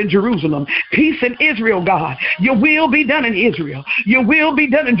 God, in Jerusalem. Peace in Israel, God. Your will be done in Israel. Your will be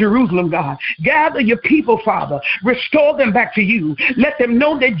done in Jerusalem, God. Gather your people, Father. Restore them back to you. Let them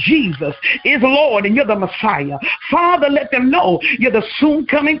know that Jesus is Lord and you're the Messiah. Father, let them know you're the soon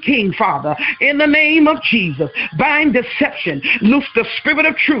coming King, Father. In the name of Jesus, bind deception. Loose the spirit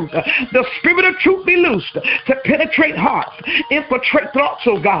of truth. The spirit of truth be loosed to penetrate hearts, infiltrate thoughts,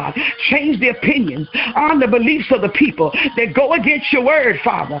 oh God. Change the opinions on the beliefs of the people that go against your word,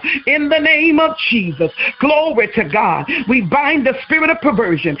 Father. In the name of Jesus, glory to God. We bind the spirit of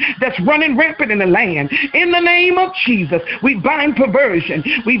perversion that's running rampant in the land. In the name of Jesus, we bind perversion.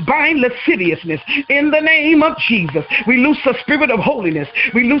 We bind lasciviousness. In the name of Jesus, we loose the spirit of holiness.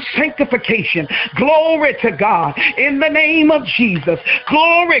 We loose sanctification. Glory to God. In the name of Jesus,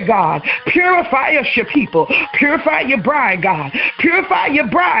 glory, God. Purify us, your people. Purify your bride, God. Purify your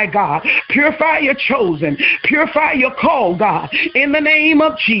bride, God. Purify your chosen. Purify your called, God. In the name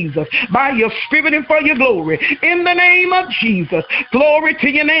of Jesus, by your spirit and for your glory. In the name of Jesus, glory to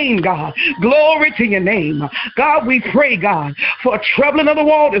your name, God. Glory to your name. God, we pray, God, for a troubling of the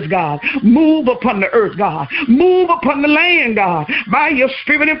waters, God. Move upon the earth, God. Move upon the land, God, by your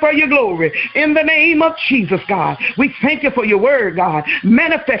spirit and for your glory. In the name of Jesus, God, we thank you for your word, God,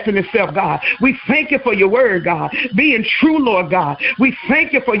 manifesting itself, God. We thank you for your word, God, being true, Lord God. We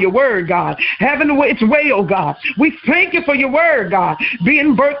thank you for your word, God, having its way, oh God. We thank you for your word, God,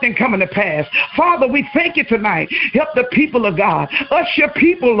 being birthed and coming to pass. Father, we thank you tonight. Help the people of God, us your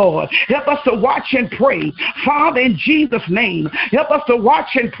people, Lord. Help us to watch and pray. Father, in Jesus' name, help us to watch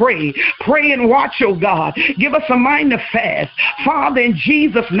and pray. Pray and watch, oh God. Give us a mind to fast. fast. Father, in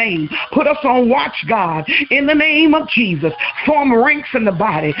Jesus' name, put us on watch, God, in the name of Jesus. Form ranks in the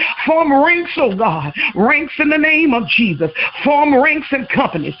body. Form ranks, oh God, ranks in the name of Jesus. Form ranks in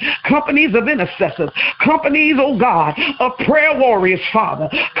companies, companies of intercessors, companies, oh God, of prayer warriors, Father,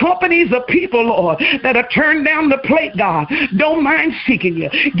 companies of people, Lord, that are turned down the plate, God, don't mind seeking you,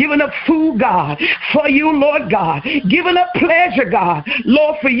 giving up food, God, for you, Lord God, giving up pleasure, God,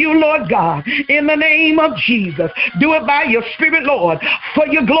 Lord, for you, Lord God, in the name of Jesus. Do it by your Spirit, Lord, for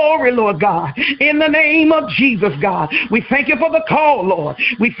your glory, Lord God, in the name of Jesus, God. We thank you for the call, Lord.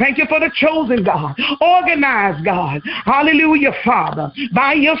 We thank you for the chosen, God. Organize, God. Hallelujah, Father,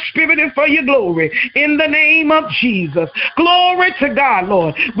 by your Spirit and for your glory, in the name of Jesus. Glory to God,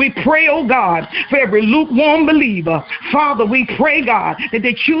 Lord. We pray, oh God, for every lukewarm believer. Father, we pray, God, that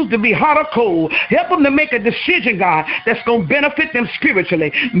they choose to be hot or cold. Help them to make a decision, God, that's going to benefit them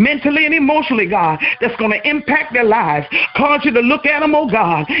spiritually, mentally, and emotionally, God, that's going to impact their lives. Cause you to look at them, oh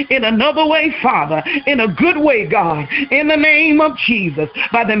God, in another way, Father, in a good way, God, in the name of Jesus,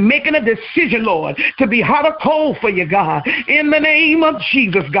 by them making a decision, Lord, to be hot or cold for you, God, in the name of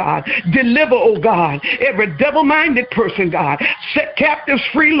Jesus, God. Deliver, oh God, every double-minded person, God. Set captives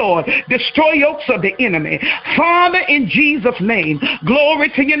free, Lord. Destroy yokes of the enemy. Father, in Jesus' name,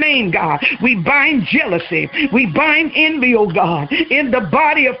 glory to your name, God. We bind jealousy. We bind envy, oh God, in the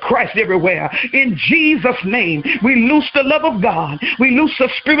body of Christ everywhere. In Jesus' name, we loose the love of God. We loose the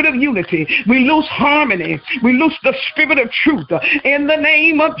spirit of unity. We loose harmony. We loose the spirit of truth. In the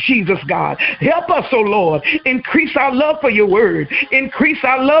name of Jesus, God. Help us, oh Lord. Increase our love for your word. Increase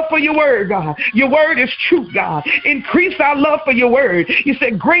our love for your word, God. Your word is truth, God. Increase our love for your word. You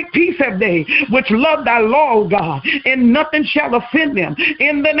said, great peace have they which love thy law, O God, and nothing shall offend them.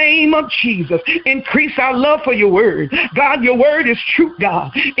 In the name of Jesus, increase our love for your word. God, your word is truth,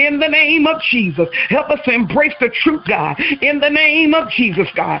 God. In the name of Jesus, help us to embrace the truth, God. In the name of Jesus,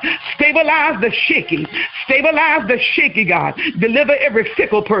 God. Stabilize the shaky. Stabilize the shaky, God. Deliver every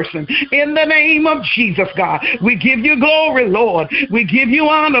fickle person. In the name of Jesus, God. We give you glory, Lord. We give you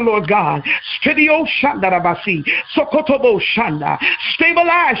honor, Lord God. Stedio Shandarabasi. Sokotobo Shanda.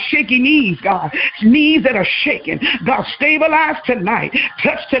 Stabilize shaky knees, God. Knees that are shaking. God, stabilize tonight.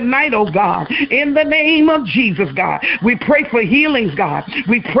 Touch tonight, oh God. In the name of Jesus, God. We pray for healings, God.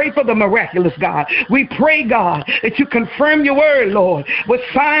 We pray for the miraculous, God. We pray, God, that you confirm your word, Lord, with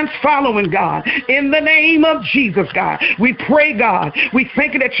signs following, God. In the name of Jesus, God. We pray, God. We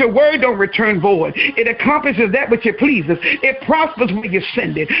thank you that your word don't return void. It accomplishes that which it pleases. It prospers when you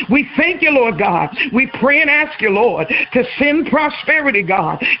send it. We thank you, Lord God. We pray and ask you, Lord, to send prosperity,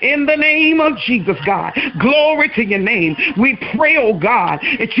 God, in the name of Jesus, God. Glory to your name. We pray, oh God,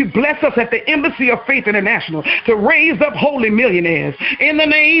 that you bless us at the Embassy of Faith International to raise up holy millionaires in the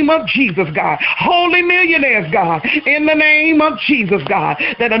name of Jesus, God. Holy millionaires, God, in the name of Jesus, God,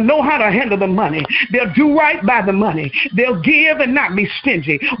 that'll know how to handle the money. They'll do right by the money. They'll give and not be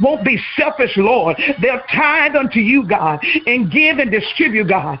stingy. Won't be selfish, Lord. They'll tithe unto you, God, and give and distribute,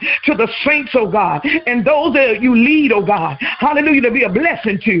 God, to the saints, oh God, and those that you lead, oh God. Hallelujah, to be a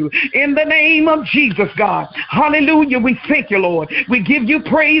blessing to. In the name of Jesus, God. Hallelujah, we thank you, Lord. We give you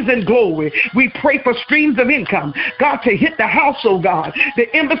praise and glory. We pray for streams of income, God, to hit the house, oh God,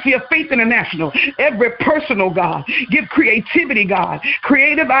 the Embassy of Faith International, every person, oh God. Give creativity, God,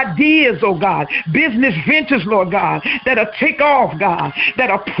 creative ideas, oh God, business ventures, Lord God, that'll take off, God,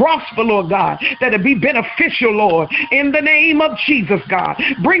 that'll prosper, Lord God, that'll be beneficial, Lord, in the name of Jesus, God.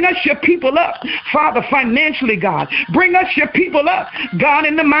 Bring us your people up, Father, financially, God. Bring us your people up, God,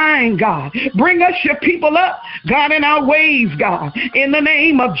 in the mind, God. Bring us your people up, God, in our ways, God, in the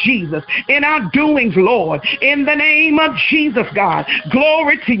name of Jesus, in our doings, Lord, in the name of Jesus, God.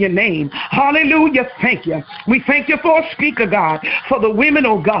 Glory to your name. Hallelujah. Thank you. We thank you for a speaker, God, for the women,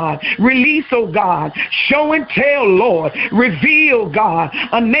 oh God. Release, oh God. Show and tell, Lord. Reveal, God,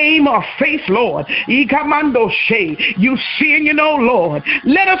 a name or face, Lord. Ikamando she. You see and you know, Lord.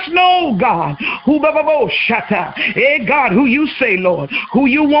 Let us know, God, who bababo shata. Hey, God, who you say, Lord, who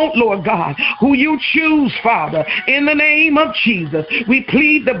you want, Lord God, who you choose, Father, in the name of Jesus. We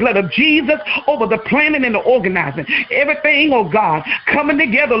plead the blood of Jesus over the planning and the organizing. Everything, oh God, coming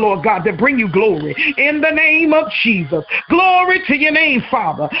together, Lord God, to bring you glory. In the name of Jesus. Glory to your name,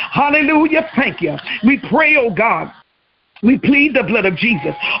 Father. Hallelujah. Thank you. We pray, oh God, We plead the blood of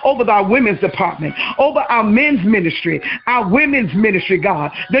Jesus over our women's department, over our men's ministry, our women's ministry,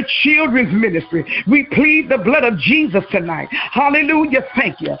 God, the children's ministry. We plead the blood of Jesus tonight. Hallelujah,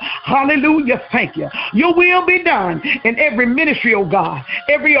 thank you. Hallelujah, thank you. Your will be done in every ministry, oh God,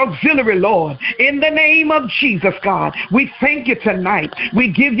 every auxiliary, Lord, in the name of Jesus, God. We thank you tonight.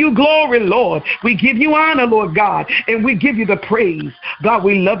 We give you glory, Lord. We give you honor, Lord God, and we give you the praise. God,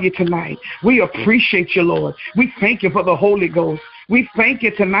 we love you tonight. We appreciate you, Lord. We thank you for the Holy Ghost. We thank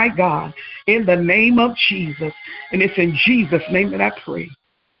you tonight, God, in the name of Jesus. And it's in Jesus' name that I pray.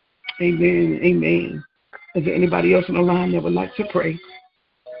 Amen. Amen. Is there anybody else on the line that would like to pray?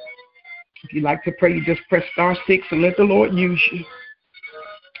 If you'd like to pray, you just press *6 and let the Lord use you.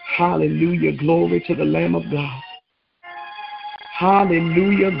 Hallelujah. Glory to the Lamb of God.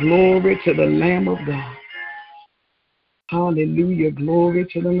 Hallelujah. Glory to the Lamb of God. Hallelujah. Glory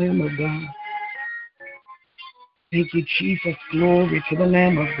to the Lamb of God. Thank you, Jesus. Glory to the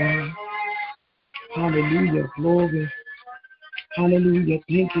Lamb of God. Hallelujah. Glory. Hallelujah.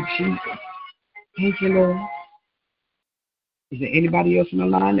 Thank you, Jesus. Thank you, Lord. Is there anybody else on the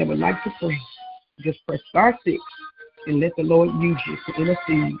line that would like to pray? Just press *6 and let the Lord use you to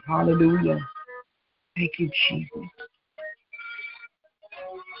intercede. Hallelujah. Thank you, Jesus.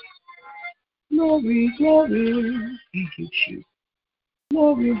 Glory, glory. Thank you, Jesus.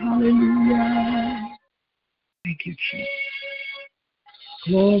 Glory, hallelujah. Thank you, Jesus.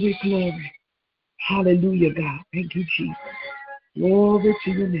 Glory, glory. Hallelujah, God. Thank you, Jesus. Glory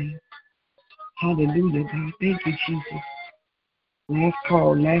to your name. Hallelujah, God. Thank you, Jesus. Last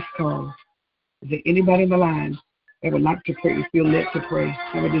call, last call. Is there anybody on the line that would like to pray, feel led to pray,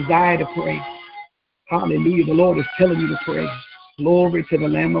 have a desire to pray? Hallelujah. The Lord is telling you to pray. Glory to the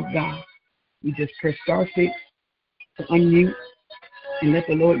Lamb of God. You just press *6 to unmute and let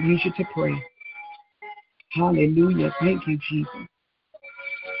the Lord use you to pray. Hallelujah. Thank you, Jesus.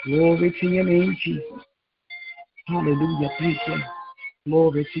 Glory to your name, Jesus. Hallelujah. Thank you.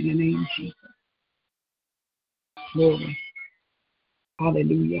 Glory to your name, Jesus. Glory.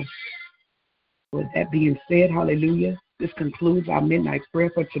 Hallelujah. With that being said, hallelujah, this concludes our midnight prayer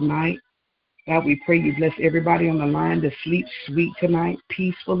for tonight. God, we pray you bless everybody on the line to sleep sweet tonight,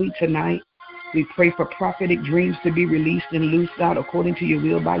 peacefully tonight. We pray for prophetic dreams to be released and loosed, God, according to your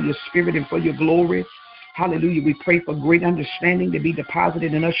will by your spirit and for your glory. Hallelujah. We pray for great understanding to be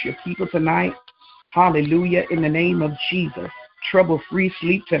deposited in us, your people, tonight. Hallelujah. In the name of Jesus. Trouble-free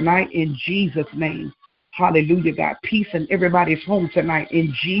sleep tonight in Jesus' name. Hallelujah, God. Peace in everybody's home tonight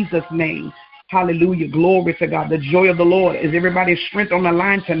in Jesus' name. Hallelujah. Glory to God. The joy of the Lord is everybody's strength on the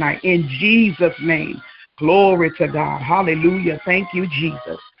line tonight in Jesus' name. Glory to God. Hallelujah. Thank you,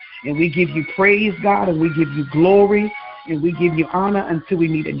 Jesus. And we give you praise, God, and we give you glory, and we give you honor until we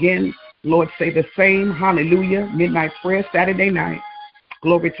meet again. Lord, say the same. Hallelujah. Midnight prayer, Saturday night.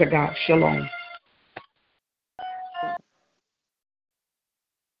 Glory to God. Shalom.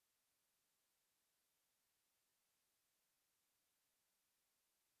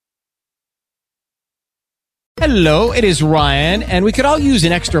 Hello, it is Ryan, and we could all use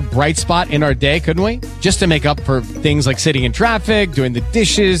an extra bright spot in our day, couldn't we? Just to make up for things like sitting in traffic, doing the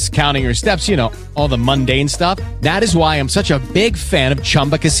dishes, counting your steps, you know, all the mundane stuff. That is why I'm such a big fan of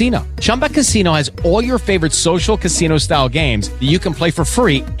Chumba Casino. Chumba Casino has all your favorite social casino-style games that you can play for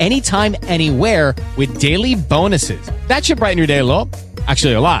free anytime, anywhere with daily bonuses. That should brighten your day a little.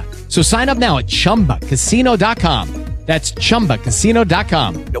 Actually, a lot. So sign up now at ChumbaCasino.com. That's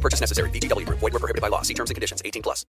ChumbaCasino.com. No purchase necessary. VGW Group. Void where prohibited by law. See terms and conditions. 18+.